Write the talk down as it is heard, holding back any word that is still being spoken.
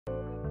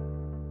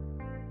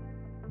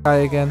guy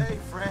again. Hey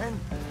friend,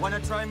 wanna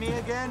try me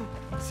again?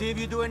 See if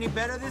you do any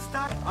better this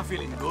time? I'm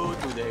feeling good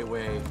today,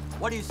 Wade.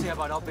 What do you say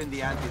about upping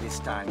the ante this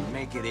time?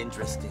 Make it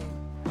interesting.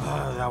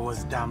 That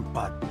was damn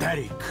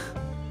pathetic.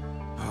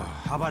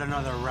 How about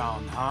another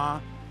round, huh?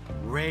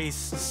 Raise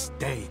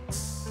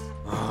stakes.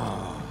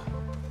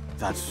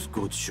 That's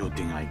good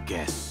shooting, I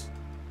guess.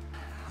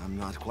 I'm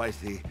not quite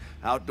the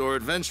outdoor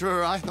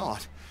adventurer I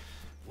thought.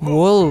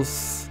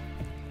 Wolves.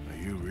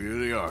 You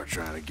really are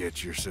trying to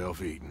get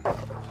yourself eaten.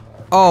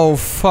 Oh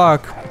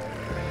fuck.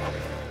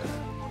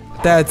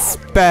 That's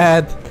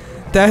bad.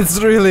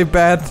 That's really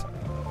bad.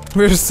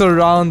 We're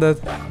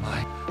surrounded.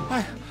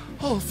 My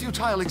whole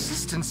futile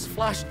existence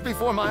flashed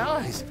before my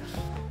eyes.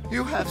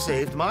 You have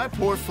saved my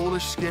poor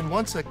foolish skin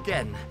once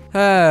again.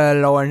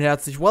 Hello and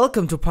herzlich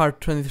welcome to part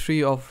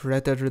 23 of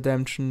Red Dead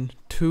Redemption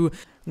 2.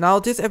 Now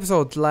this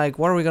episode, like,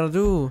 what are we gonna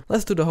do?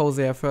 Let's do the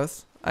Hosea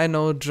first. I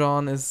know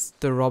John is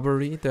the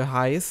robbery, the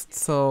heist,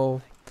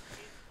 so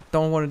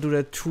don't want to do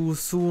that too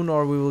soon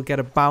or we will get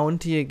a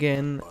bounty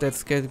again.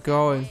 Let's get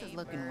going.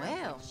 Looking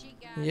well.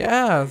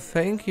 Yeah,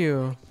 thank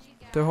you.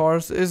 The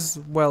horse is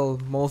well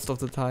most of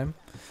the time.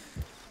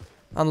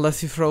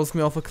 Unless he throws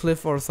me off a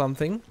cliff or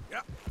something.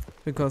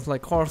 Because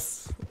like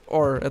horse,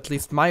 or at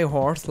least my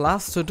horse,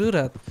 loves to do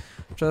that.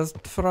 Just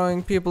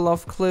throwing people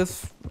off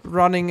cliffs,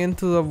 running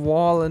into the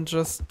wall and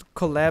just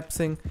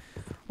collapsing.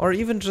 Or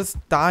even just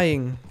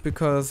dying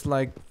because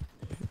like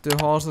the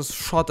horse is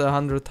shot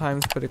 100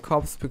 times by the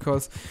cops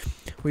because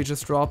we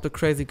just robbed a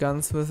crazy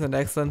gunsmith and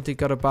accidentally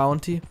got a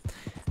bounty.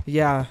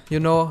 Yeah, you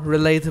know,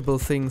 relatable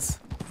things.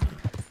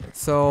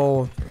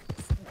 So,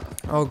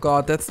 oh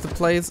god, that's the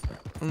place.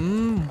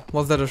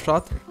 Was that a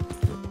shot?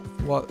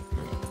 What?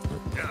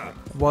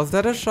 Was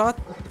that a shot?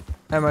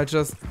 Did I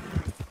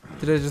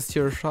just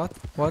hear a shot?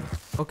 What?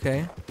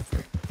 Okay.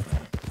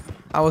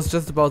 I was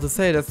just about to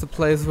say that's the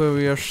place where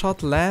we were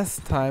shot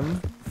last time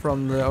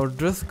from the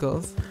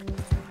O'Driscolls.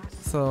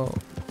 So,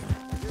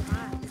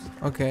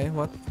 okay,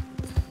 what?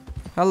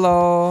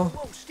 Hello.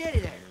 Whoa, steady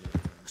there.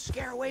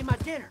 Scare away my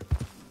dinner.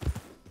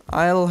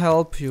 I'll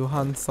help you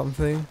hunt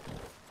something,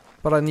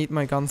 but I need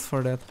my guns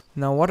for that.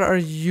 Now, what are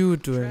you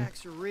doing?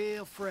 Tracks are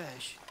real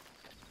fresh.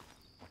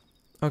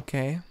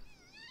 Okay.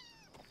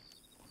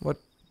 What?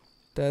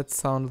 That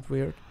sounded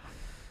weird.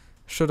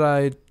 Should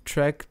I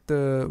track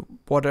the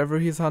whatever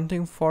he's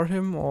hunting for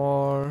him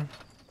or?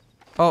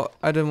 Oh,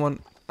 I didn't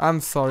want. I'm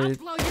sorry.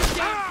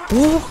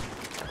 Ooh.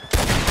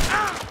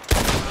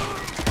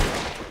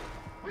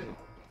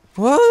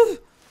 What?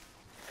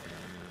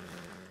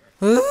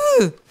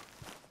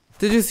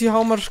 Did you see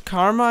how much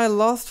karma I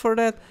lost for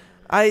that?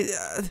 I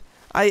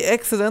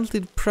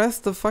accidentally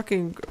pressed the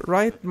fucking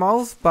right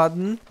mouse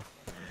button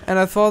and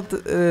I thought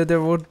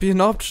there would be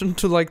an option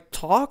to like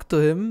talk to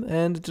him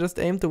and just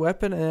aimed the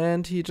weapon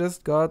and he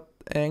just got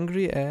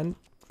angry and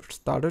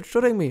started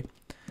shooting me.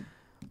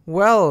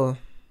 Well,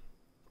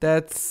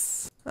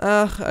 that's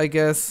I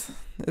guess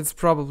it's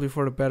probably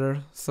for the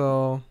better.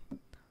 So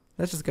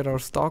let's just get our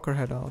stalker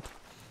head out.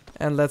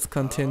 And let's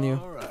continue.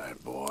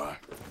 Alright, boy.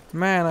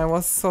 Man, I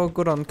was so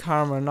good on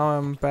karma, now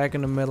I'm back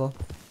in the middle.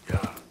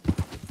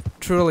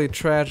 Truly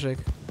tragic.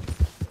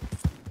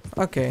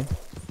 Okay,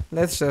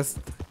 let's just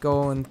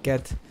go and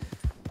get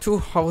to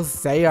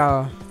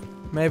Hosea.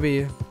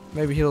 Maybe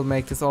he'll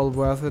make this all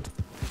worth it.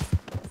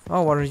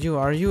 Oh, what are you?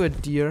 Are you a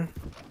deer?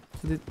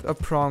 Is it a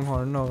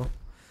pronghorn? No.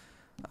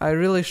 I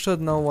really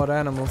should know what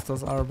animals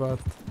those are, but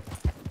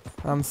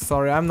I'm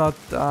sorry, I'm not,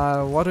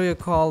 what do you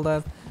call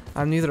that?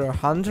 I'm neither a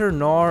hunter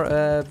nor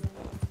a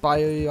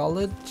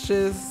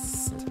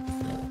biologist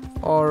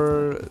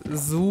or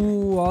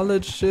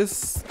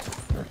zoologist.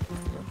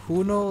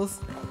 Who knows?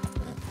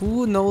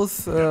 Who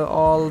knows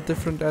all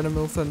different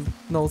animals and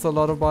knows a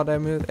lot about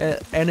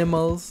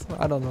animals?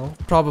 I don't know.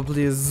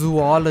 Probably a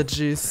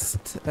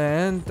zoologist.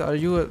 And are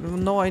you a,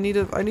 no, I need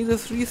a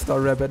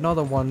 3-star rabbit, not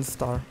a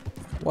 1-star.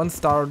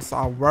 1-stars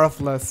are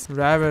worthless.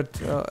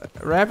 Rabbit,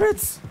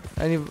 rabbits?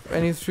 Any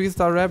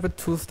 3-star rabbit?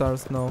 2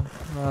 stars? No,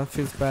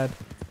 feels bad.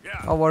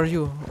 Oh, what are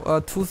you?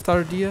 A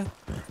 2-star deer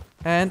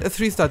and a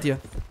 3-star deer.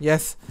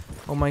 Yes.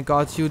 Oh my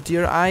god, you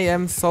deer! I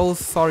am so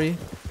sorry,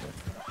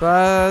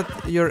 but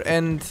your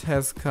end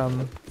has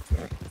come.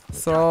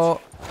 So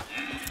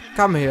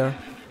come here.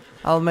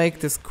 I'll make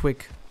this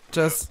quick.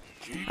 Just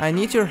I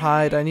need your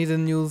hide. I need a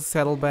new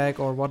saddlebag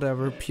or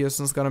whatever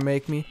Pearson's gonna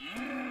make me.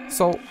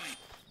 So.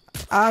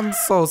 I'm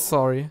so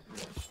sorry.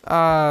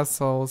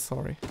 So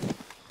sorry.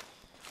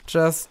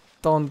 Just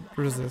don't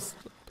resist.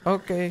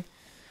 Okay.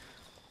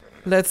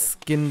 Let's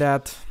skin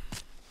that.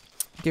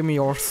 Give me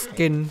your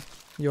skin.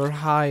 Your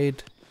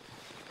hide.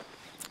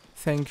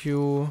 Thank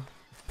you.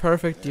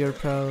 Perfect deer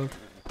pelt.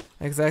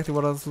 Exactly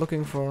what I was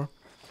looking for.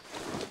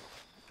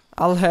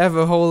 I'll have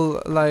a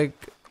whole,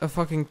 like, a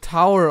fucking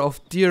tower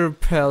of deer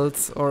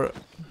pelts. Or,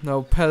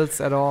 no,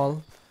 pelts at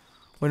all.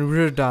 When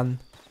we're done.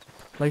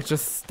 Like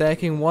just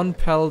stacking one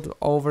pelt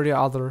over the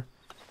other.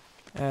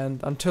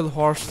 And until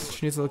Horse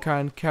Schnitzel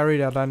can't carry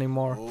that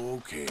anymore.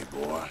 Okay,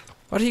 boy.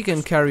 But he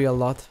can carry a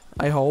lot,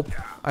 I hope,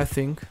 I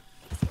think.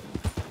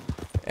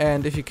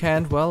 And if you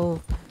can't,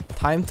 well,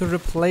 Time to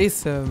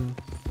replace him.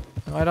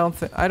 I don't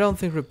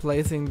think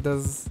replacing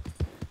does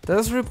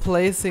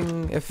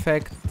replacing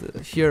affect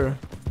here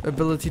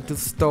ability to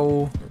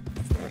stow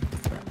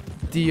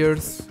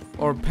deers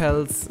or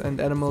pelts and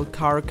animal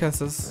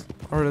carcasses,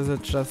 or is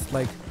it just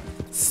like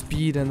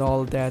speed and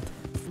all that?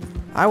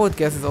 I would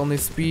guess it's only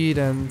speed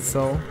and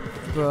so,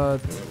 but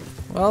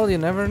well, you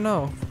never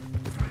know.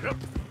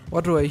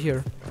 What do I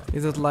hear?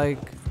 Is it like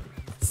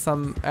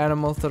some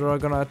animals that are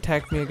gonna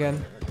attack me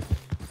again?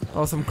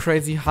 Or some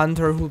crazy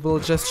hunter who will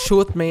just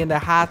shoot me in the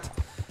heart?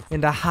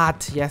 In the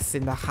heart, yes,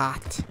 in the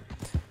heart.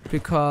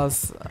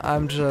 Because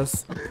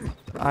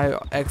I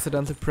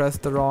accidentally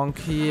pressed the wrong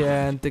key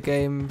and the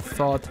game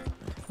thought,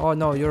 oh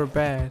no, you're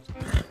bad.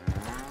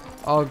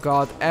 Oh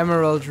god,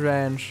 Emerald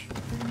Ranch.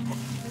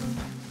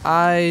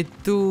 I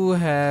do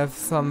have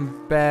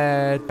some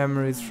bad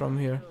memories from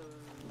here.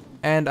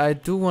 And I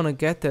do want to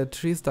get that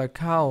 3-star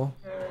cow.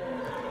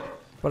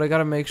 But I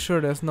gotta make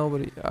sure there's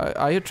nobody.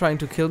 Are you trying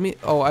to kill me?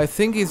 Oh, I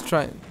think he's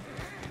trying.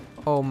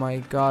 Oh my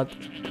god.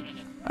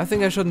 I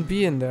think I shouldn't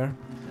be in there.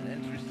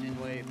 An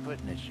interesting way of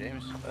putting it,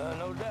 James.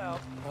 No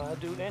doubt. I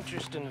do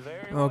interesting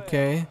very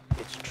okay. well.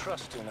 It's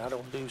trusting I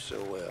don't do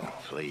so well.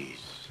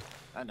 Please.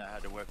 I know how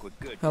to work with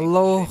good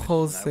Hello, people,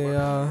 Jose.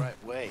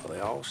 right way.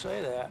 They all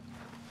say that.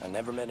 I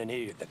never met an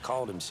idiot that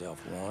called himself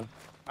one.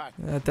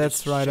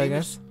 That's right, I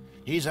guess.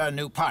 He's our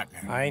new partner.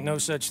 I ain't no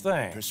such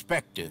thing.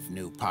 Prospective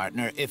new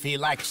partner, if he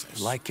likes us.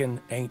 Liking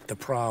ain't the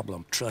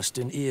problem.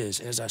 Trusting is.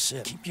 As I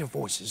said, keep your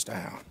voices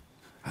down.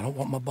 I don't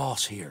want my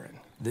boss hearing.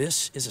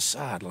 This is a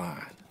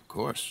sideline. Of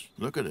course.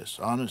 Look at us.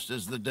 Honest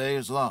as the day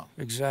is long.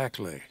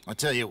 Exactly. I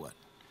tell you what.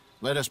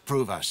 Let us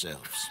prove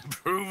ourselves.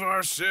 Prove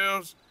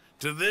ourselves?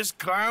 To this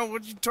clown?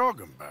 What you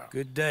talking about?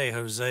 Good day,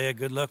 Hosea.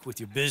 Good luck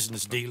with your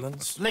business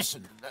dealings.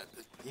 Listen,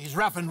 he's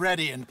rough and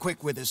ready and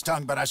quick with his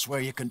tongue, but I swear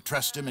you can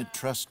trust him and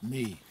trust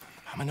me.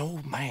 I'm an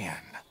old man.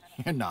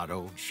 You're not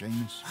old,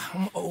 Seamus.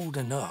 I'm old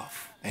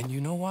enough. And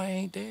you know I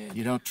ain't dead.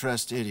 You don't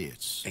trust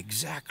idiots.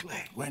 Exactly.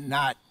 We're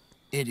not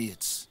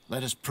idiots.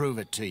 Let us prove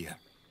it to you.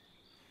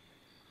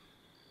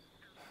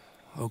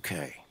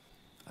 Okay.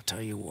 I'll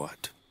tell you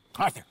what.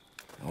 Arthur.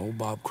 Old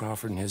Bob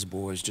Crawford and his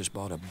boys just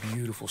bought a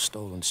beautiful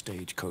stolen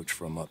stagecoach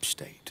from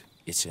upstate.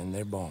 It's in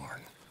their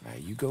barn. Now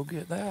you go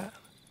get that,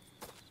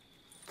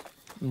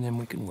 and then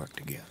we can work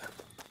together.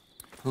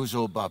 Who's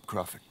old Bob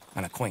Crawford?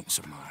 An acquaintance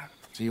of mine.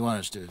 So you want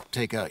us to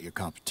take out your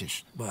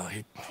competition? Well,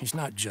 he's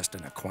not just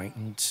an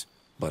acquaintance,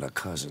 but a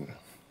cousin.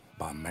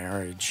 By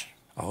marriage.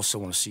 I also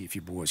want to see if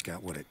you boys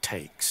got what it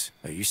takes.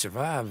 Now, you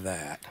survive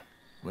that.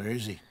 Where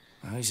is he?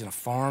 Well, he's in a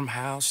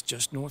farmhouse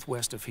just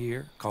northwest of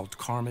here called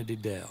Carmody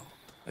Dell.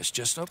 It's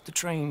just up the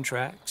train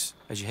tracks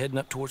as you're heading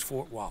up towards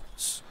Fort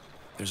Wallace.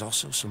 There's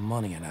also some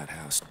money in that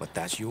house, but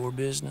that's your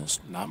business,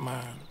 not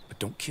mine. But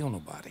don't kill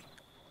nobody.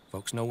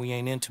 Folks know we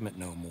ain't intimate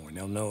no more, and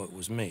they'll know it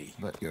was me.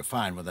 But you're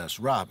fine with us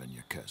robbing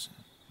your cousin.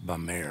 By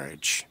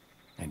marriage.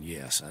 And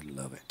yes, I'd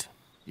love it.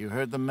 You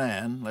heard the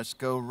man. Let's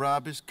go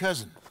rob his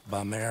cousin.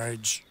 By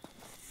marriage.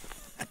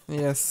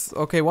 Yes.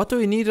 Okay. What do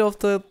we need of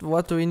that?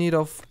 What do we need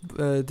of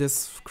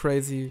this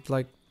crazy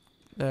like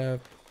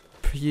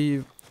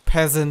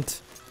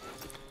peasant?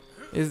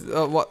 Is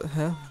what?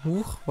 Huh?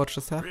 Ooh, what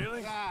just happened?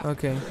 Really?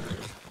 Okay.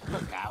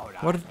 Look out,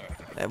 What?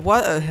 Arthur.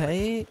 What?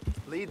 Hey.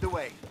 Lead the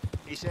way.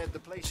 He said the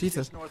place Jesus. is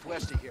just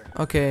northwest of here.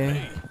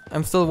 Okay.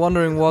 I'm still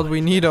wondering what we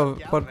need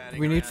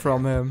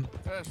from him.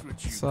 That's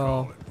what you So-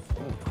 call it.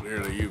 Oh,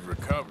 clearly you've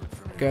recovered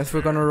from your Guess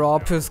we're gonna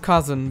rob his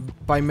cousin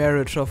by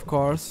marriage, of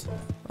course.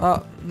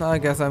 Oh, no, I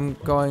guess I'm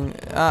going.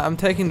 I'm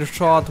taking the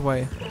short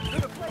way.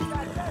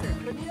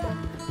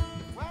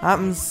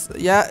 I'm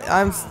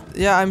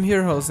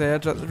here, Jose.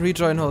 Just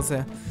rejoin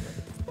Jose.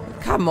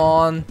 Come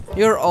on,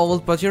 you're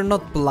old, but you're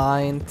not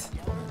blind.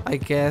 I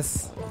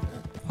guess.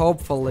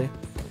 Hopefully.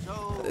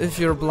 If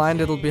you're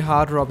blind, it'll be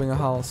hard robbing a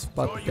house.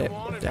 But So you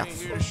wanted me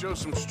yes. here to show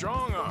some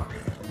strong arm.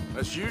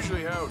 That's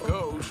usually how it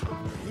goes.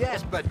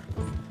 Yes, but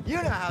you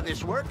know how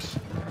this works.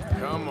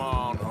 Come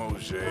on,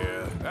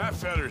 Hosea. That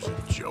feller's a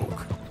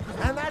joke.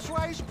 And that's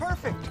why he's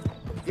perfect.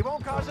 He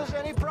won't cause us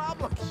any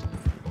problems.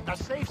 A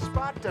safe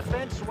spot to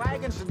fence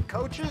wagons and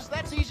coaches,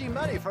 that's easy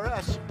money for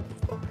us.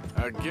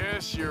 I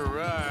guess you're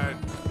right.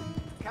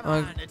 Come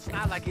on, it's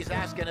not like he's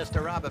asking us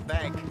to rob a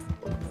bank.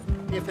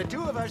 If the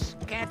two of us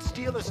can't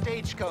steal a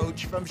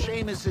stagecoach from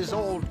Seamus's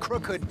old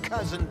crooked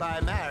cousin by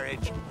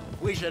marriage,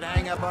 we should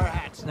hang up our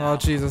hats now. Oh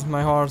Jesus,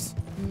 my horse.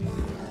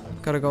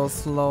 Gotta go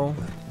slow.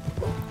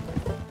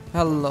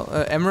 Hello,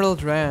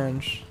 Emerald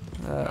Ranch.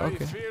 How you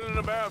Okay. feeling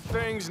about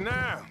things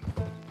now?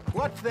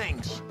 What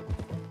things?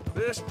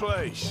 This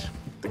place,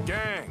 the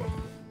gang.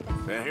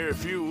 Been here a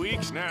few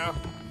weeks now.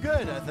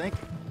 Good, I think.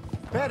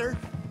 Better.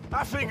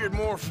 I figured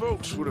more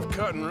folks would have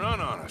cut and run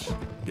on us,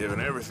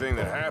 given everything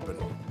that happened.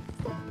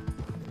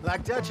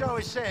 Like Dutch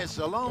always says,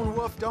 a lone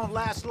wolf don't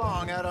last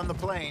long out on the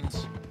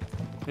plains.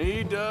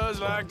 He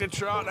does like to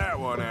trot that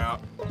one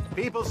out.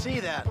 People see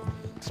that,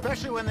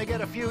 especially when they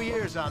get a few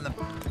years on them.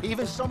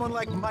 Even someone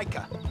like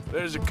Micah.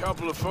 There's a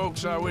couple of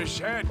folks I wish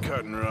had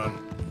cut and run.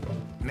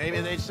 Maybe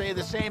they'd say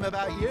the same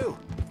about you.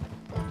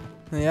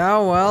 Yeah,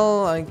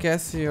 well, I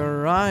guess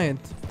you're right.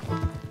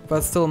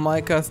 But still,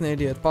 Micah's an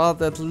idiot.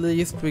 But at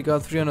least we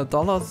got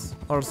 $300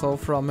 or so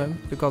from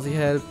him because he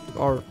helped,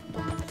 or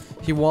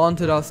he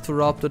wanted us to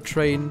rob the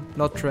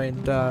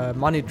the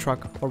money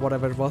truck or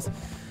whatever it was,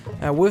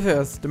 with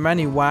us, the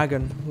money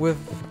wagon, with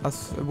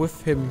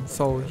him.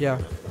 So yeah,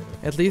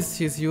 at least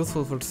he's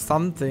useful for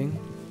something.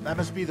 That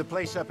must be the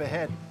place up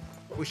ahead.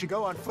 We should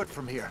go on foot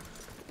from here.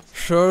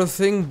 Sure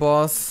thing,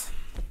 boss.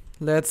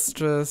 Let's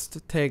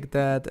just take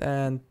that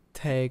and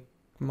take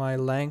my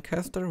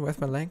Lancaster. Where's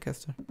my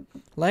Lancaster?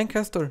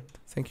 Lancaster,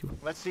 thank you.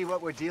 Let's see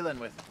what we're dealing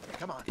with.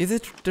 Come on. Is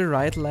it the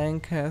right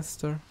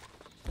Lancaster?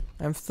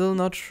 I'm still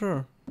not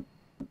sure.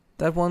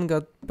 That one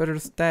got better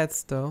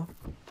stats though.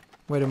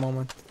 Wait a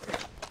moment.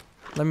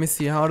 Let me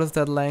see, how does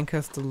that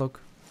Lancaster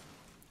look?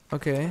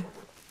 Okay.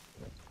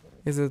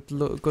 Is it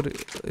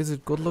good? Is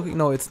it good looking?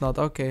 No, it's not.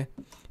 Okay.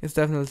 It's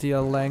definitely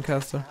a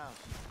Lancaster.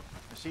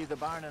 I see the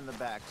barn in the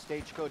back.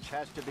 Stagecoach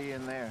has to be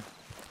in there.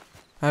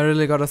 I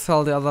really gotta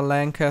sell the other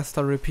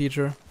Lancaster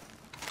repeater.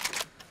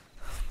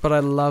 But I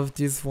love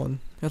this one.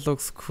 It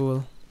looks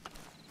cool.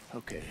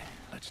 Okay,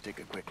 let's take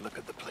a quick look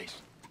at the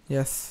place.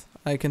 Yes,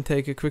 I can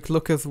take a quick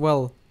look as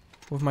well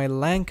with my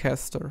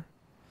Lancaster.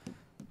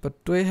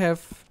 But do I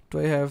have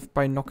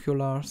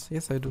binoculars?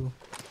 Yes, I do.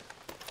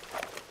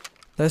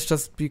 Let's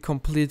just be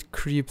complete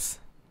creeps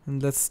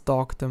and let's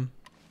stalk them.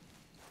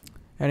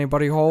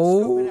 Anybody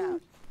home?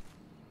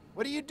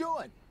 What are you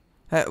doing?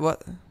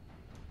 What?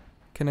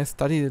 Can I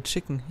study the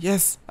chicken?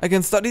 Yes, I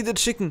can study the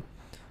chicken.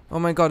 Oh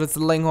my god, it's a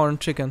Langhorn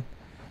chicken.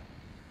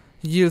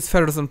 Yields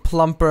feathers and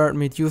plump bird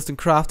meat used in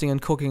crafting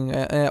and cooking,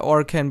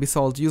 or can be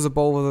sold. Use a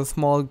bow with a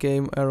small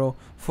game arrow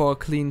for a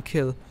clean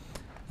kill.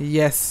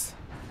 Yes.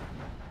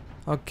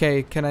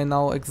 Okay, can I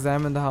now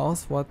examine the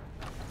house? What?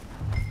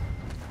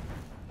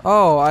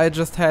 Oh, I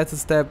just had to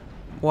step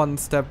one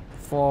step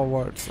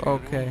forwards.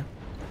 Okay.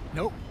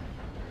 Nope.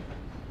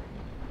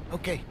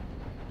 Okay.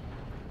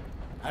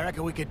 I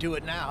reckon we could do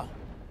it now.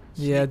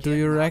 Yeah, do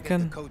you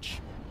reckon? Coach,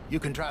 you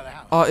can try the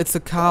house. Oh, it's a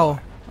cow.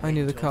 I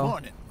need a Till cow.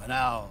 morning, and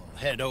I'll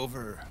head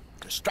over,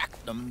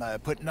 distract them by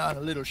putting on a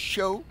little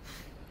show,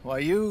 while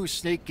you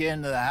sneak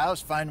into the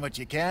house, find what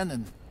you can,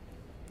 and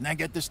then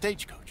get the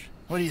stagecoach.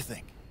 What do you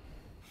think?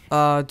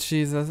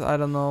 Jesus, I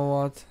don't know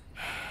what.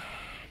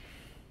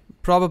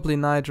 Probably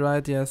night,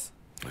 right? Yes.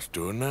 Let's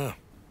do it now.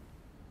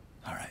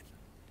 All right.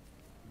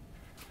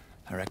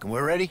 I reckon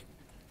we're ready.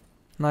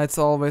 Night's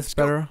always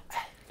better.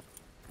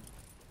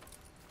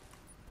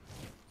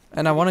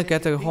 And I want to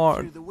get a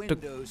horn.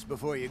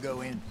 Before you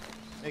go in.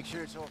 Make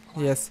sure it's all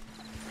Yes.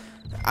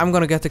 I'm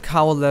gonna get the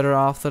cow leather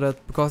after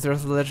that because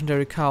there's a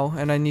legendary cow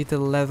and I need the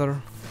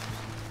leather.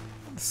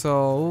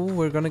 So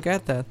we're gonna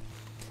get that.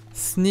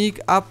 Sneak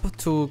up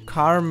to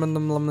Carmen.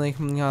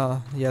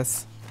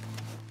 Yes.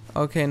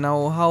 Okay,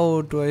 now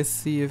how do I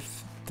see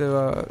if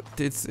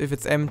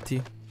it's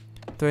empty?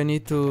 Do I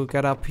need to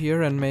get up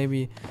here and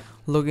maybe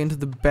look into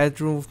the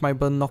bedroom with my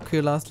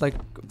binoculars like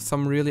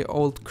some really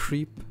old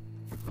creep?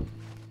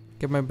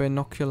 Get my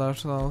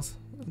binoculars out.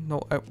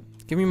 No,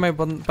 give me my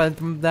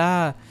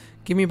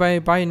give me my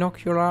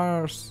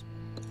binoculars.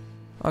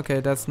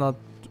 Okay, that's not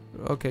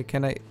okay.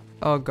 Can I?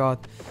 Oh god,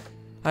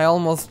 I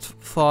almost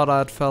thought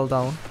I fell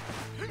down,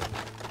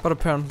 but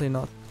apparently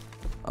not.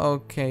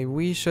 Okay,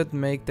 we should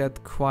make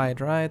that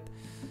quiet, right?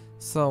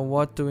 So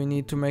what do we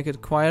need to make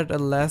it quiet? A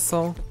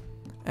lasso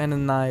and a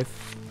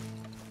knife.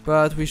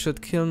 But we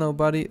should kill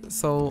nobody,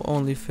 so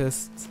only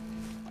fists.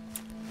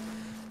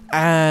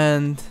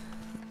 And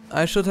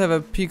I should have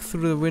a peek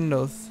through the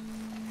windows.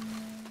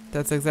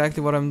 That's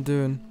exactly what I'm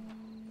doing.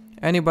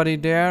 Anybody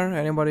there?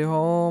 Anybody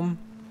home?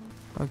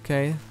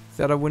 Okay,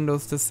 the other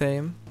window's the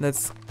same.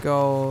 Let's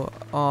go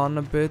on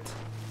a bit.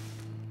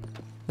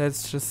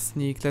 Let's just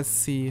sneak, let's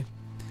see.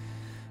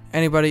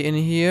 Anybody in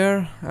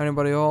here?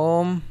 Anybody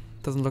home?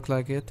 Doesn't look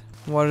like it.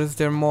 What is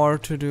there more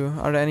to do?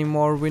 Are there any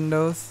more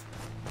windows?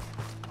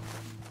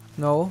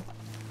 No?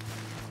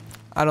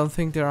 I don't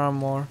think there are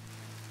more.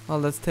 Well,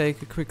 let's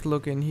take a quick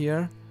look in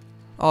here.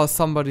 Oh,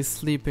 somebody's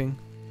sleeping.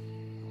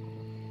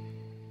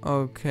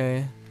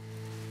 Okay.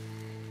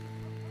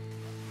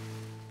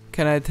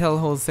 Can I tell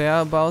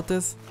Hosea about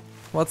this?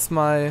 What's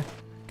my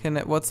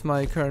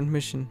current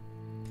mission?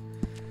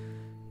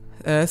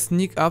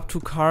 Sneak up to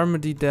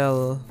Carmody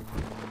Dell.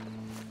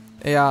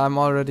 Yeah, I'm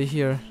already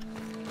here.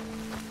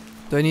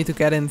 Do I need to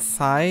get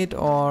inside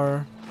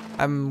or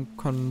I'm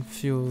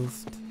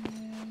confused?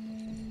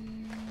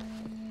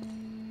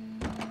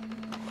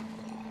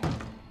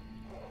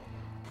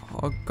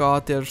 Oh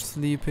god, they're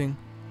sleeping.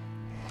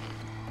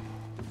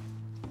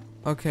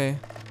 Okay.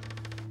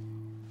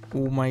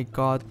 Oh my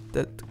god,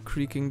 that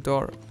creaking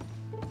door.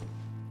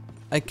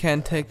 I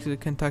can't take the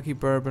Kentucky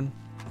bourbon.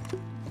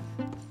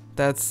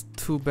 That's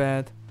too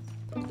bad.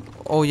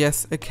 Oh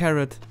yes, a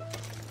carrot.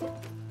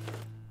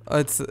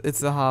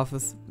 It's a half.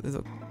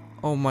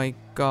 Oh my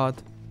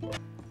god.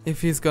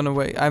 If he's gonna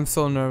wait, I'm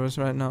so nervous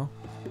right now.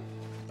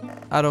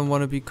 I don't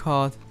want to be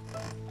caught.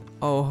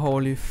 Oh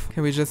holy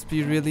can we just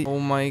be really? Oh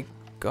my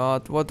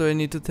god, what do I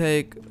need to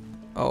take?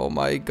 Oh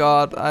my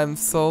god, I'm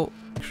so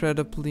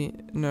incredibly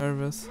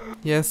nervous.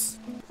 Yes,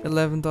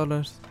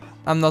 $11.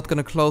 I'm not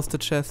gonna close the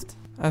chest.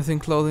 I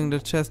think closing the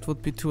chest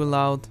would be too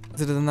loud.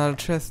 Is it another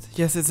chest?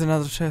 Yes, it's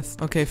another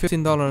chest. Okay,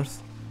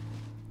 $15.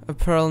 A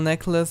pearl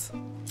necklace.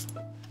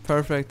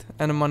 Perfect.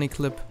 And a money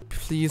clip.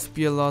 Please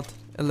be a lot.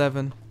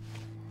 11.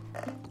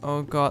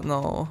 Oh god,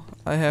 no.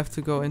 I have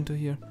to go into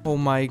here. Oh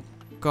my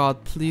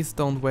god, please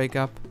don't wake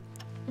up.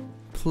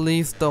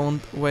 Please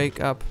don't wake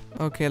up.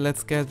 Okay,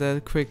 let's get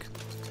that quick.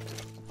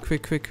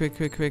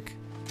 Quick.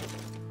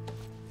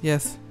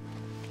 Yes.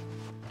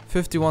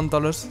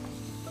 $51.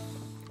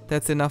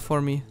 That's enough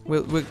for me.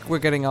 We're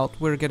getting out.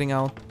 We're getting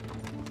out.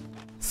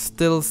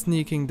 Still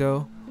sneaking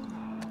though.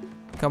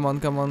 Come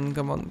on.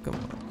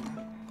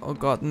 Oh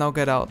god, now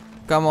get out.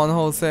 Come on,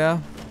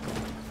 Hosea.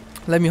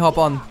 Let me hop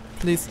on,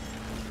 please.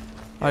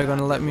 Are you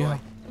gonna let me?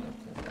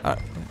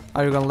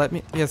 Are you gonna let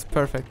me? Yes,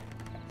 perfect.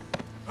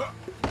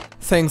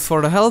 Thanks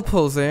for the help,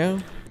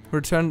 Hosea.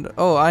 Return.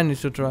 Oh, I need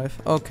to drive.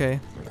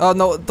 Okay. Oh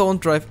no, don't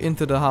drive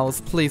into the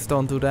house. Please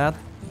don't do that.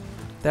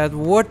 That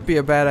would be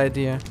a bad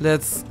idea.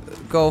 Let's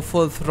go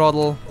full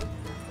throttle.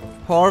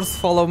 Horse,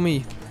 follow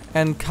me.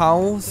 And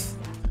cows.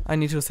 I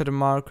need to set a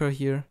marker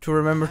here to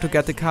remember to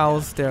get the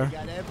cows there. We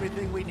got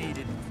everything we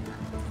needed.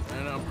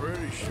 And I'm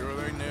pretty sure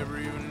they never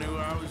even knew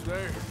I was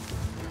there.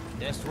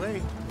 This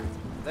way.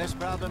 Less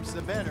problems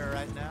the better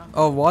right now.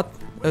 Oh, what?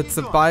 It's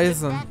a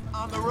bison.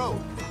 On the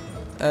road.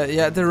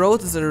 Yeah, the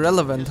road is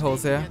irrelevant,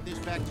 Hosea. Get this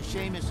back to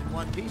Seamus in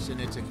one piece and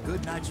it's a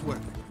good night's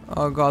work.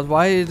 Oh god,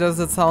 why does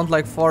it sound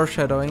like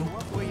foreshadowing?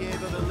 What were you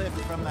able to lift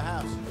from the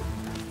house?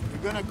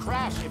 You're gonna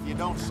crash if you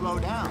don't slow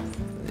down.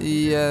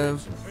 Yeah,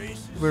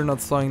 we're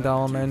not slowing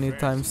down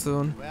anytime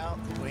soon. Well,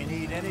 we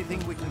need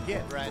anything we can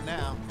get right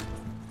now.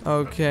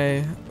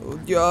 Okay.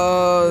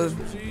 Yeah.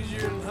 It's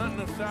easier than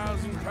hunting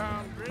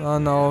 1,000-pound grizzly. Oh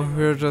no,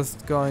 we're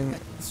just going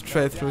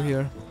straight through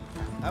here.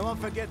 I won't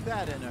forget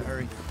that in a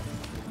hurry.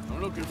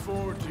 I'm looking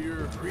forward to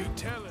your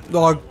retelling.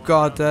 Oh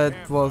god,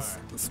 that was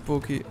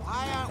spooky.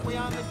 Why aren't we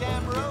on the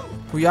damn road?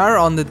 We are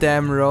on the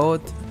damn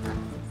road.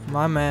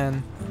 My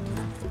man.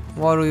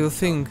 What do you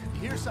think?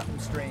 Here's something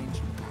strange.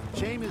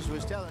 Seamus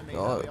was telling me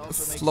how he also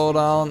makes slow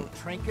down. little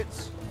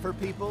trinkets for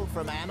people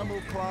from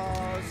animal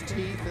claws,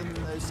 teeth,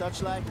 and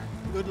such like.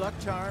 Good luck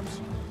charms.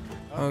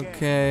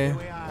 Okay. Here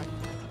we are.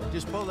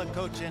 Just pull the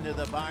coach into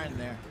the barn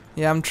there.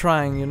 Yeah, I'm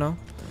trying, you know.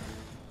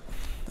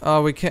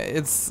 Oh, we can.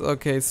 It's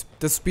okay.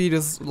 The speed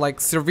is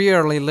like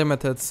severely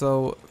limited,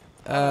 so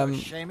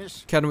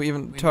Seamus, can we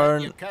even we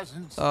turn? met your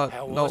cousins.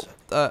 No.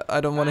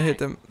 I don't want to hit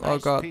them. Oh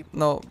Nice god, people.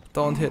 no!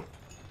 Don't hit.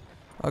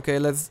 Okay,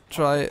 let's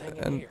try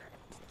and.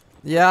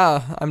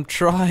 Yeah, I'm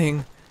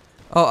trying.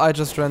 Oh, I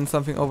just ran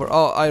something over.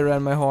 Oh, I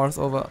ran my horse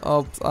over.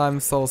 Oh, I'm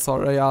so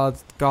sorry. Oh,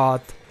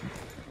 God.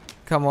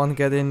 Come on,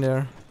 get in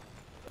there.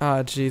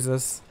 Ah,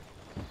 Jesus.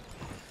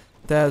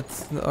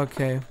 That's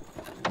okay.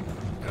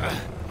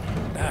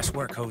 Nice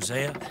work,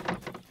 Hosea.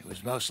 It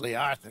was mostly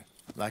Arthur.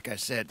 Like I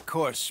said,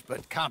 coarse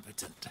but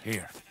competent.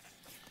 Here,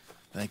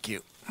 Thank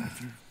you.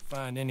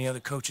 find any other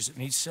coaches that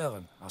need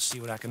selling. I'll see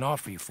what I can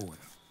offer you for them.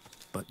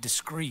 But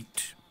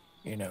discreet,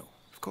 you know.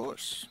 Of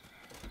course.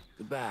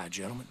 Goodbye,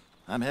 gentlemen.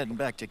 I'm heading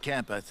back to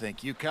camp, I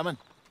think. You coming?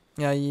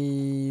 Yeah,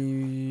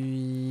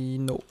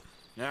 no.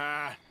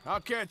 Nah, I'll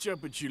catch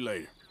up with you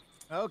later.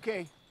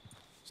 Okay.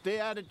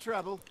 Stay out of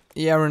trouble.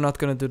 Yeah, we're not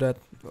gonna do that.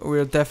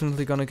 We're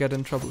definitely gonna get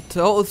in trouble.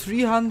 Oh,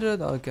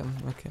 300? Okay,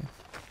 okay.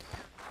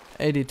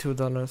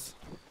 $82.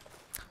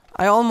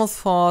 I almost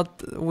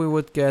thought we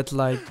would get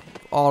like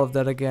all of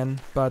that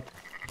again, but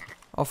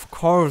of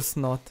course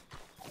not.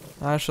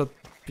 I should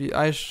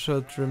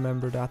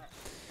remember that.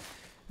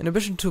 In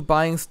addition to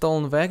buying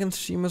stolen wagons,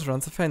 Seamus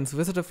runs a fence.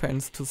 Visit a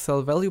fence to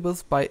sell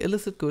valuables, buy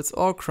illicit goods,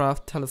 or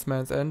craft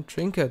talismans and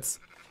trinkets.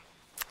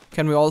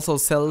 Can we also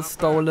sell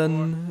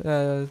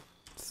stolen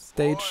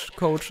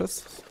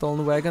stagecoaches,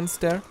 stolen wagons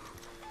there?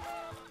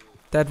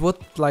 That would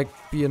like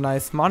be a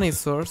nice money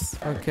source.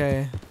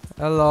 Okay.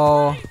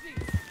 Hello.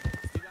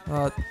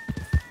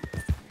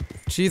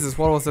 Jesus,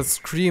 what was that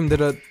scream?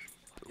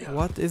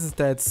 What is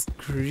that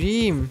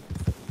scream?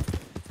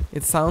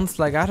 It sounds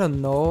like, I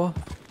don't know,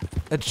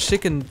 a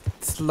chicken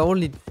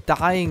slowly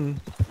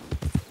dying.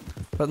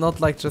 But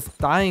not like just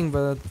dying,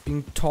 but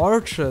being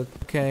tortured.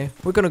 Okay,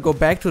 we're gonna go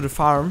back to the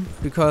farm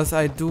because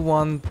I do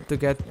want to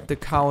get the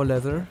cow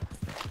leather.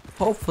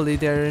 Hopefully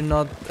they're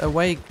not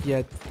awake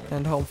yet,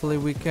 and hopefully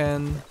we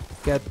can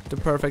get the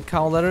perfect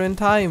cow leather in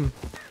time.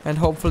 And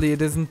hopefully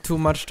it isn't too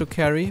much to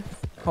carry.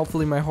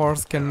 Hopefully my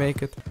horse can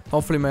make it.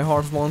 Hopefully my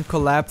horse won't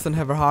collapse and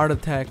have a heart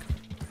attack.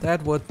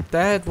 That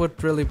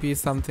would really be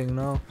something,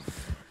 no?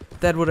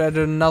 That would add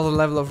another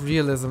level of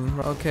realism.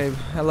 Okay,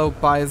 hello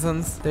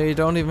bisons. They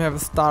don't even have a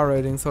star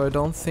rating, so I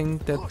don't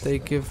think that they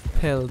give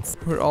pelts.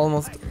 We're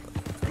almost...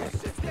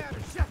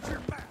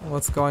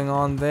 What's going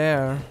on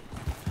there?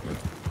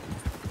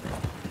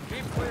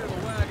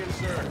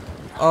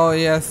 Oh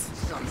yes.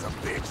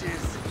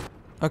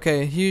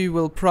 Okay, he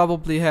will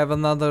probably have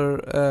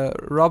another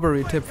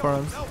robbery tip for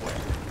us.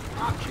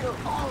 I'll kill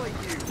all of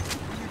you.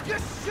 You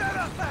just shut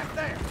up back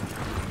there.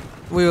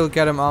 We will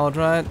get him out,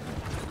 right?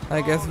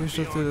 I guess we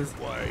should do this.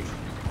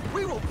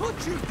 We will put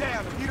you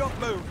down if you don't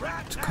move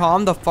right now.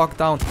 Calm the fuck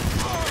down.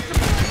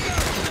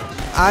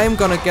 I'm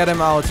gonna get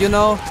him out, you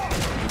know?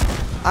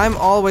 I'm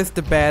always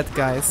the bad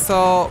guy,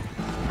 so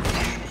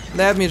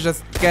let me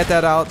just get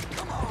that out.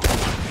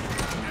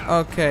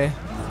 Okay.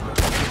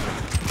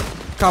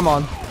 Come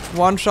on.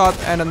 One shot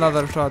and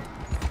another shot.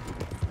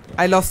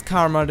 I lost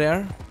karma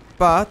there,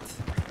 but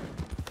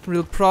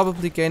we'll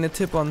probably gain a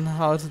tip on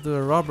how to do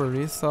a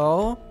robbery,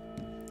 so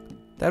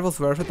that was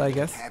worth it, I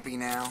guess. Happy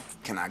now?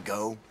 Can I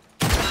go?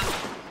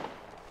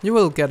 You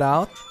will get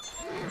out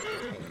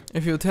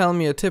if you tell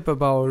me a tip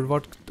about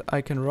what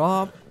I can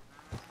rob.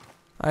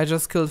 I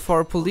just killed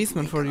 4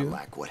 policemen for you.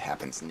 Like what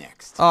happens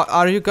next?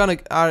 Are you gonna?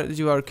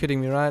 You are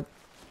kidding me, right?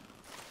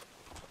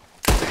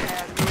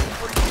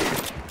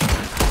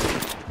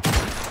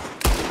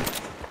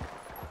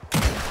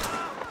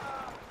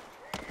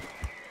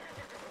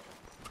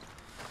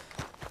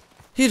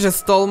 He just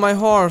stole my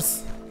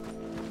horse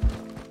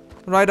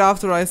right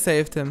after I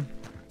saved him.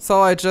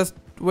 So I just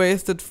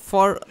wasted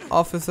 4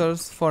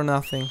 officers for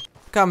nothing.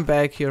 Come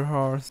back here,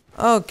 horse.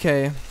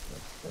 Okay.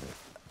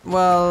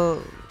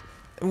 Well,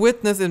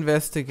 witness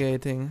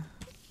investigating.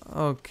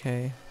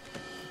 Okay.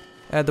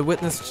 The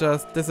witness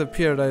just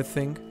disappeared, I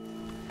think.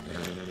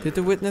 Did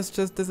the witness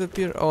just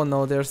disappear? Oh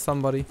no, there's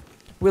somebody.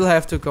 We'll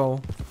have to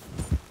go.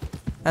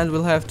 And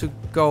we'll have to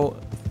go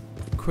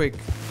quick.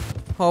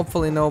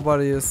 Hopefully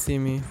nobody will see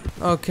me.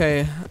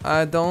 Okay,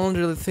 I don't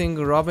really think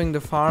robbing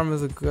the farm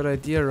is a good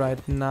idea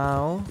right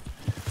now.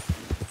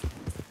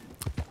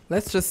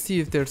 Let's just see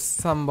if there's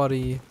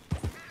somebody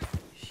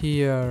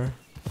here.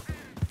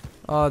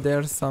 Oh,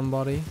 there's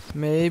somebody.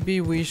 Maybe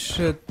we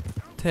should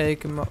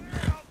take him up.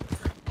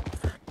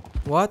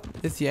 What?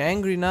 Is he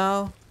angry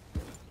now?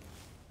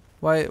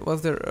 Why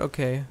was there...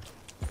 Okay.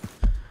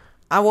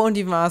 I won't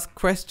even ask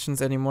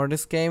questions anymore.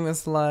 This game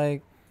is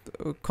like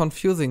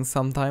confusing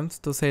sometimes,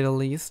 to say the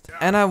least.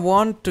 And I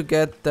want to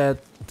get that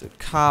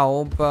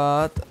cow,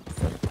 but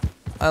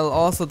I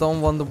also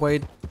don't want to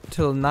wait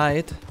till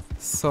night.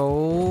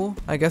 So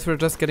I guess we're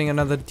just getting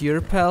another deer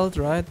pelt,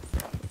 right?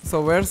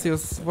 So where's the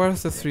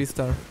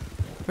 3-star?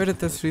 Where did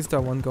the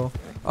 3-star one go?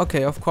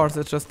 Okay, of course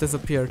it just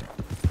disappeared.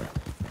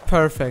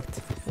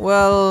 Perfect.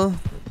 Well,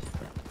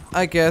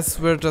 I guess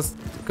we're just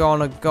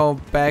gonna go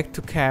back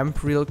to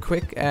camp real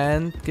quick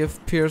and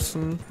give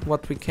Pearson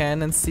what we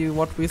can and see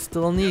what we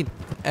still need.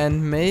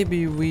 And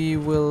maybe we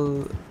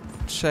will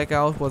check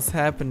out what's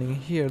happening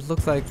here. It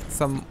looks like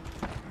some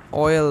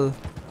oil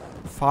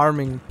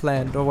farming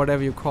plant or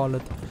whatever you call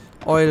it.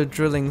 Oil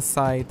drilling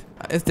site.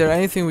 Is there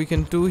anything we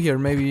can do here?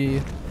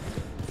 Maybe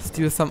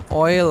steal some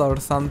oil or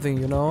something,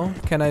 you know?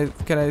 Can I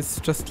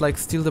just like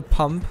steal the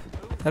pump?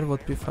 That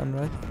would be fun,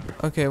 right?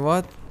 Okay,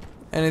 what?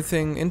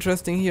 Anything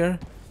interesting here?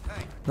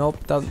 Nope.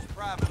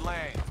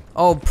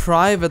 Oh,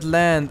 private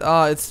land.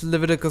 Ah, it's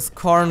Leviticus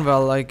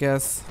Cornwall, I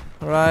guess.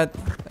 Right.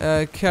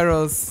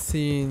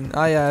 Kerosene.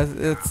 Ah, yeah,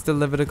 it's the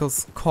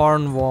Leviticus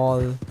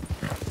Cornwall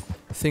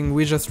thing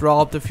we just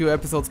robbed a few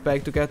episodes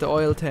back to get the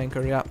oil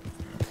tanker, yeah.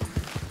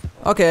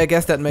 Okay, I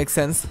guess that makes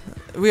sense.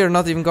 We are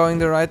not even going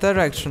the right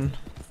direction.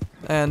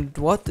 And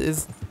what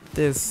is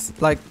this?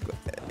 Like,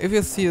 if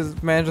you see a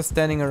man just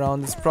standing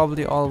around, it's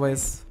probably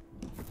always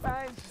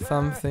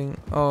something.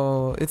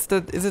 Oh, is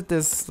it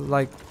this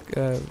like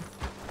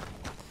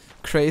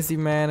crazy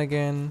man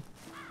again?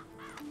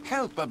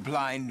 Help a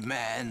blind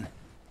man.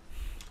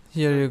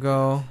 Here you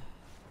go.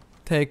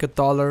 Take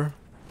 $1.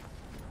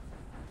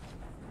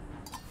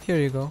 Here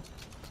you go.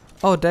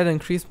 Oh, that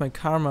increased my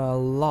karma a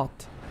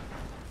lot.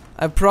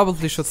 I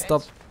probably should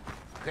stop.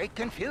 Great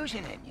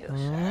confusion in you,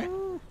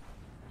 sir.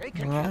 Great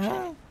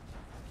confusion.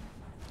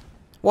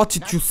 What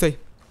did you say?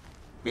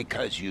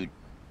 Because you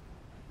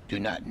do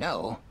not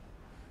know,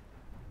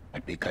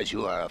 but because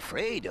you are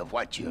afraid of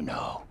what you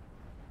know.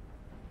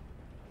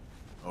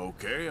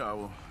 Okay, I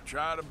will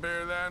try to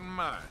bear that in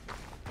mind.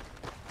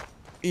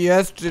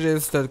 Yes, it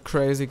is that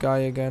crazy guy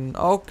again.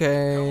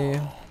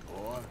 Okay.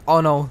 Oh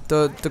no,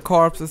 the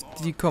corpse is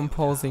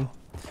decomposing.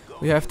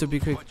 We have to be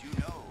quick.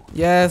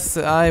 Yes,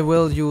 I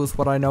will use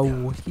what I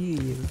know.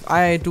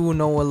 I do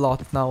know a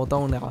lot now,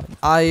 don't I?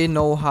 I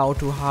know how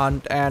to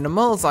hunt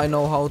animals, I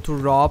know how to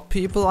rob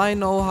people, I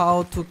know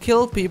how to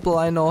kill people,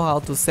 I know how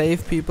to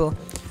save people.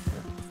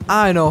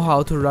 I know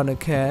how to run a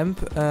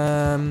camp.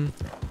 I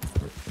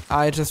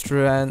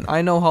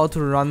know how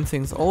to run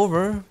things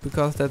over,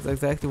 because that's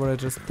exactly what I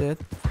just did.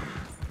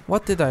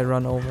 What did I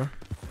run over?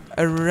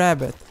 A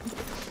rabbit.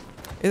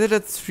 Is it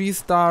a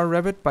 3-star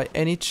rabbit by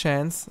any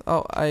chance?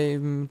 Oh,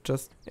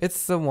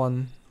 it's the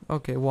 1.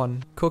 Okay,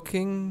 1.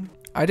 Cooking.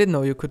 I didn't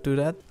know you could do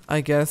that.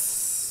 I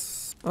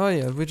guess. Oh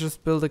yeah, we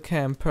just built a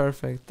camp.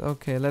 Perfect.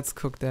 Okay, let's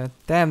cook that.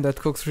 Damn, that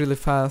cooks really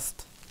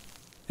fast.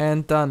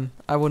 And done.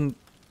 I wouldn't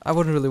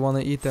really want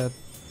to eat that.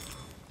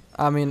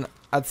 I mean,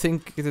 I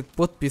think it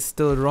would be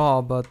still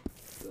raw, but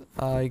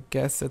I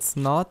guess it's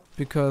not,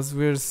 because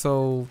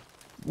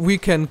we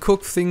can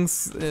cook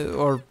things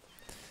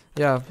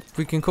yeah,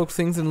 we can cook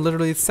things in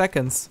literally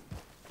seconds.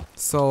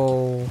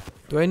 So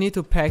Do I need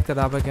to pack that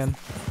up again?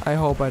 I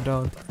hope I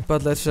don't.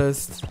 But let's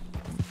just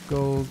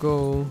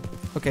go.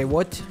 Okay,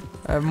 what?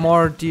 I have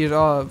more deer.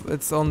 Oh,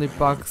 it's only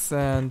bucks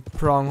and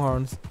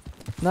pronghorns.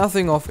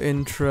 Nothing of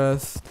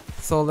interest.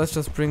 So let's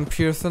just bring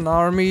Pearson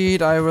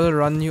army. I will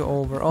run you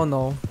over. Oh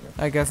no,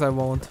 I guess I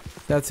won't.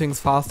 That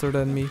thing's faster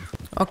than me.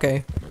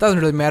 Okay, doesn't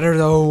really matter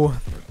though,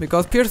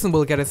 because Pearson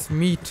will get his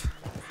meat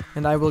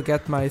and I will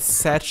get my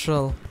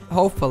satchel.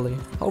 Hopefully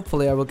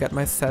I will get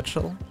my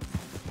satchel.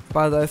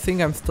 But I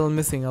think I'm still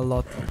missing a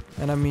lot.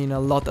 And I mean a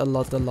lot.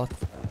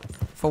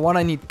 For one,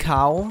 I need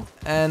cow,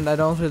 and I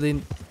don't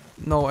really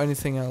know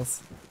anything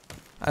else.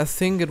 I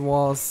think it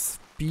was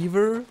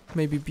beaver,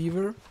 maybe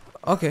beaver.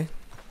 Okay.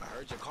 I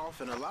heard you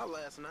coughing a lot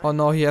last night. Oh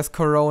no, he has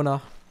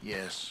corona.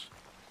 Yes.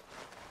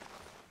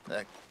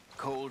 That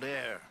cold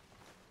air.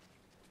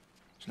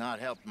 It's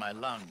not helped my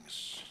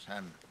lungs.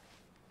 Well,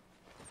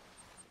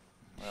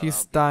 He's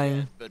I'll be dying.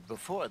 dead, but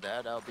before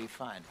that, I'll be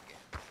fine again.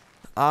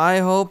 I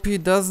hope he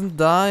doesn't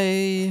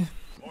die.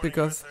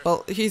 Because,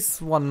 well,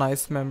 he's one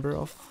nice member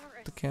of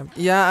the camp.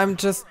 Yeah, I'm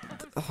just...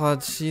 Oh,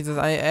 Jesus,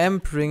 I am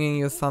bringing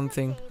you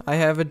something. I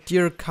have a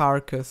deer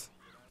carcass.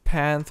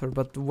 Panther,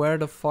 but where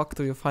the fuck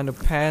do you find a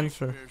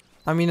panther?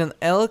 I mean, an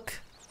elk,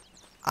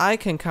 I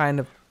can kind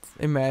of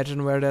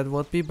imagine where that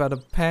would be, but a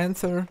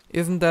panther?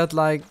 Isn't that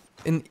like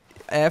in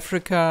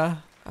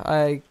Africa?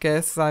 I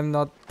guess I'm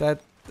not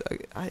that...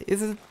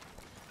 is it?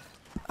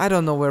 I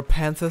don't know where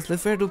panthers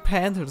live. Where do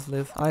panthers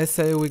live? I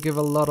say we give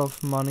a lot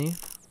of money.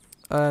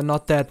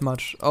 Not that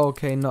much.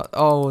 Okay, not...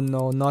 Oh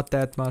no, not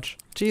that much.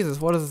 Jesus,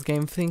 what is this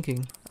game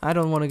thinking? I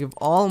don't want to give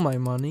all my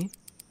money.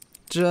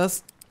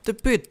 Just a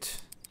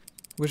bit.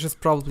 Which is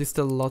probably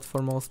still a lot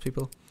for most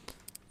people.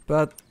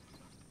 But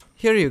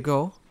here you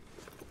go.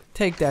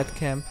 Take that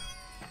camp.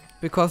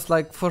 Because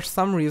like for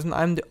some reason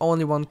I'm the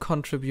only one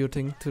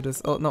contributing to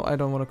this. Oh no, I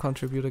don't want to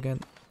contribute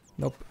again.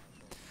 Nope.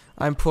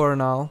 I'm poor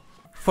now.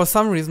 For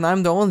some reason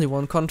I'm the only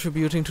one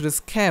contributing to this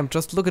camp.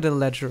 Just look at the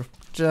ledger.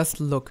 Just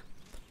look.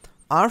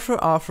 Arthur,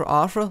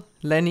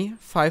 Lenny,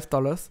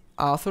 $5.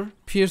 Arthur,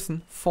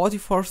 Pearson,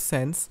 44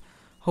 cents.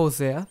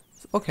 Hosea,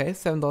 okay,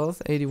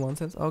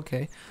 $7.81.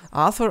 Okay.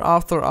 Arthur.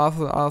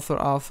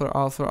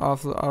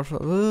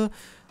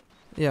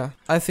 Yeah,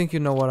 I think you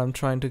know what I'm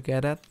trying to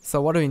get at. So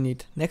what do we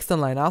need? Next in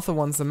line, Arthur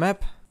wants a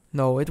map.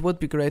 No, it would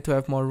be great to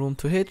have more room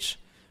to hitch.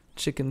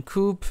 Chicken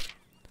coop.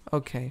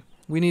 Okay.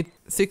 We need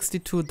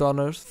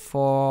 $62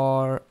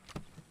 for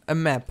a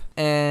map.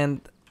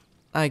 And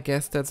I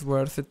guess that's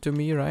worth it to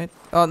me, right?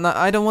 Oh, no,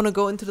 I don't want to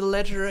go into the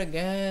ledger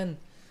again.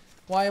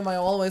 Why am I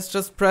always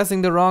just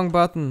pressing the wrong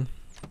button?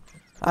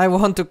 I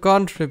want to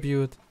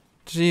contribute.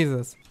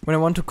 Jesus. When I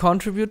want to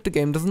contribute, the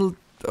game doesn't...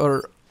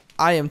 Or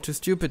I am too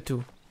stupid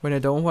to. When I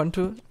don't want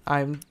to,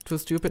 I'm too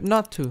stupid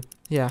not to.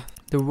 Yeah.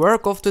 The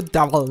work of the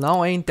devil.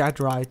 Now ain't that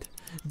right?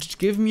 Just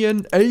give me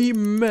an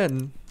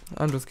amen.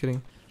 I'm just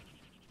kidding.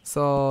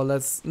 So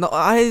let's... No,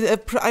 I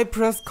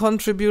pressed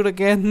contribute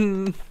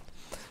again.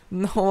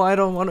 No, I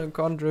don't want to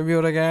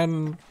contribute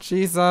again.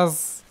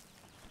 Jesus.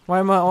 Why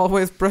am I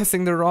always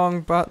pressing the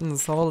wrong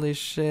buttons? Holy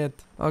shit.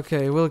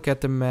 Okay, we'll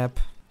get the map.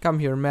 Come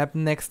here, map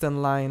next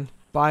in line.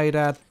 Buy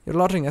that. Your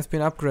lodging has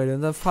been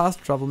upgraded. The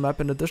fast travel map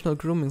and additional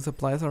grooming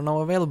supplies are now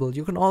available.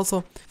 You can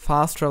also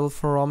fast travel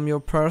from your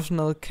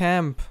personal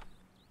camp.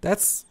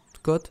 That's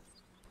good.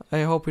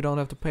 I hope we don't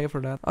have to pay for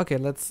that. Okay,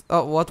 let's...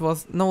 Oh, what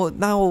was...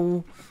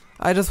 No.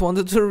 I just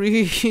wanted to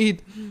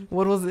read.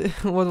 What was it?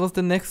 What was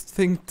the next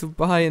thing to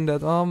buy in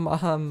that? Oh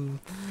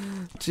man.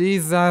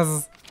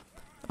 Jesus.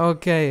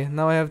 Okay,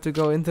 now I have to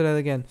go into that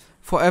again.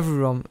 For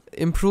everyone,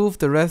 improve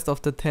the rest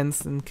of the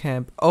tents in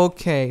camp.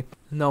 Okay.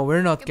 No,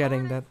 we're not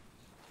getting that.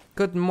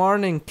 Good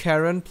morning,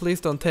 Karen.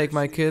 Please don't take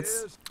my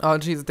kids. Oh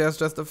jeez, there's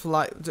just a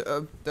fly.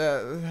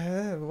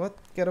 What?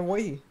 Get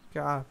away.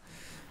 God.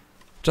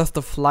 Just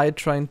a fly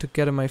trying to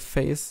get in my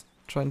face.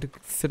 Trying to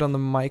sit on the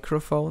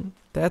microphone.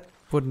 That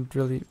wouldn't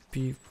really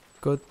be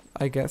good,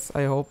 I guess.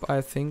 I hope, I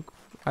think.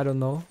 I don't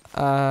know.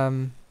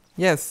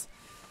 Yes.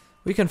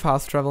 We can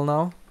fast travel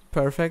now.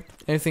 Perfect.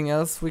 Anything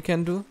else we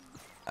can do?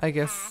 I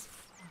guess.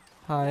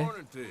 Hi.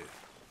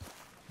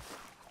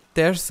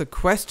 There's a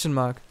question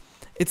mark.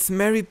 It's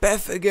Mary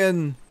Beth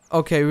again.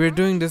 Okay, we're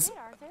doing this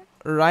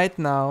right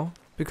now.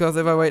 Because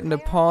if I wait in the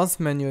pause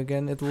menu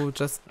again, it will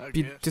just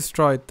be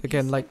destroyed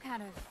again. Like,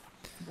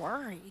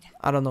 worried.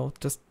 I don't know,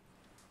 just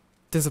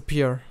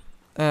disappear.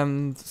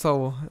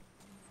 So...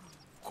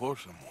 Of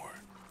course I'm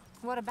worried.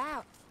 What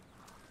about?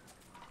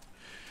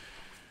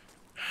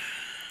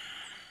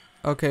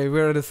 Okay,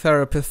 we're at a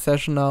therapist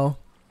session now.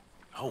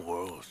 The whole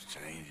world's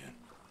changing.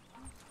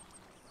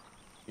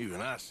 Even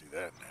I see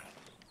that now.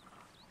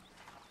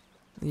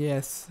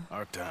 Yes.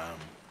 Our time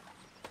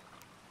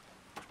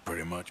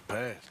pretty much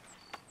passed.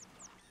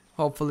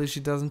 Hopefully she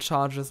doesn't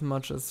charge as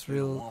much as We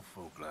don't real want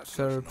folk like us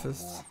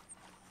therapists. no more.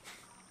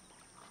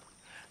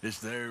 This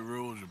there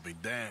rules will be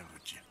damned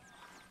with you.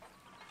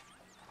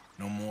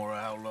 No more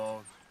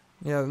outlaws,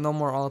 Yeah, no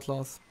more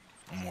outlaws.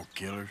 no more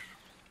killers.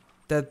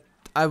 That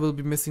I will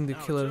be missing the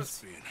Now killers.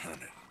 just being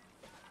hunted.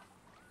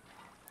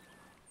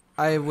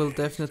 I will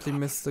definitely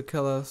miss the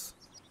killers.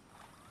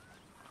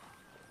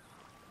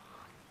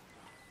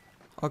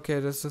 Okay,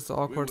 this is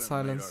awkward We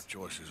silence. made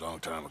our choices a long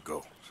time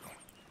ago. So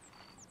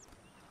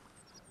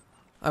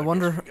I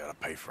wonder. we gotta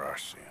pay for our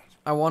sins.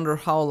 I wonder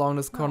how long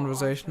this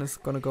conversation is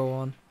gonna go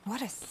on.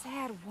 What a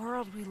sad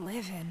world we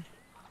live in.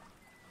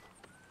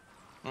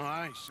 Well,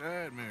 I ain't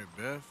sad, Mary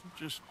Beth.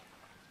 Just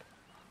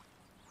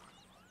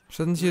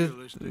Shouldn't you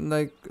realistic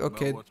like about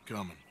okay, what's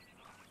coming.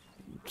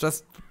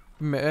 just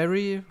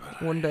marry?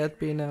 Wouldn't that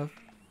be enough?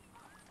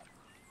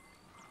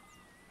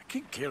 I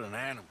keep killing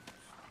animals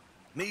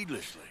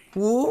needlessly.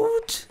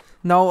 What?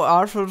 Now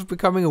Arthur's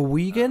becoming a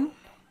vegan?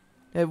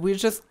 Yeah, we're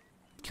just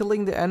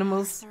killing the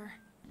animals, Arthur.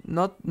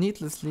 not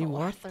needlessly. Oh,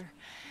 What? Arthur.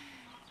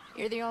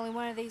 You're the only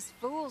one of these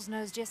fools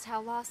knows just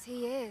how lost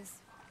he is.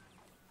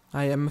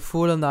 I am a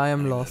fool and I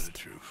am Ain't that the lost.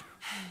 truth?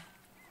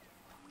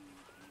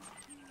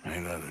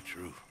 Ain't that the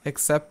truth?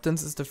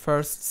 Acceptance is the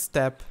first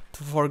step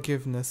to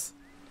forgiveness.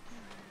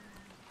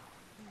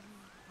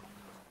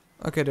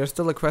 Okay, there's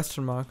still a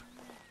question mark.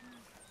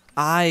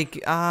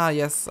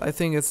 Yes, I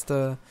think it's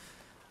the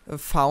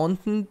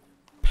fountain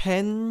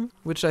pen,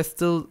 which I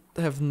still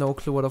have no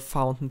clue what a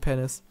fountain pen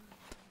is.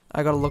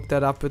 I gotta look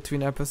that up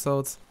between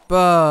episodes.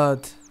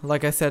 But,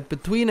 like I said,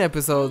 between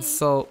episodes,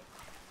 so...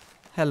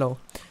 Hello.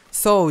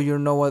 So, you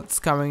know what's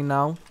coming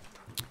now.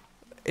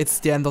 It's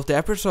the end of the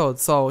episode,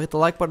 so hit the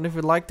like button if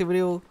you liked the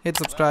video, hit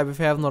subscribe if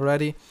you haven't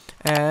already,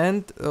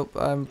 and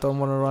I don't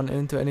want to run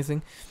into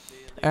anything.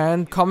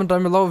 And comment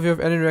down below if you have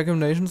any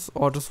recommendations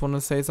or just want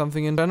to say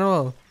something in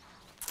general.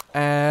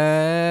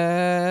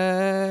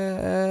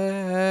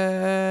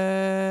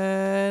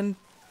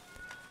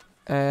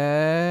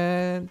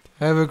 And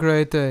have a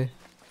great day.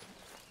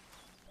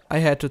 I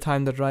had to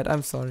time that right,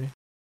 I'm sorry.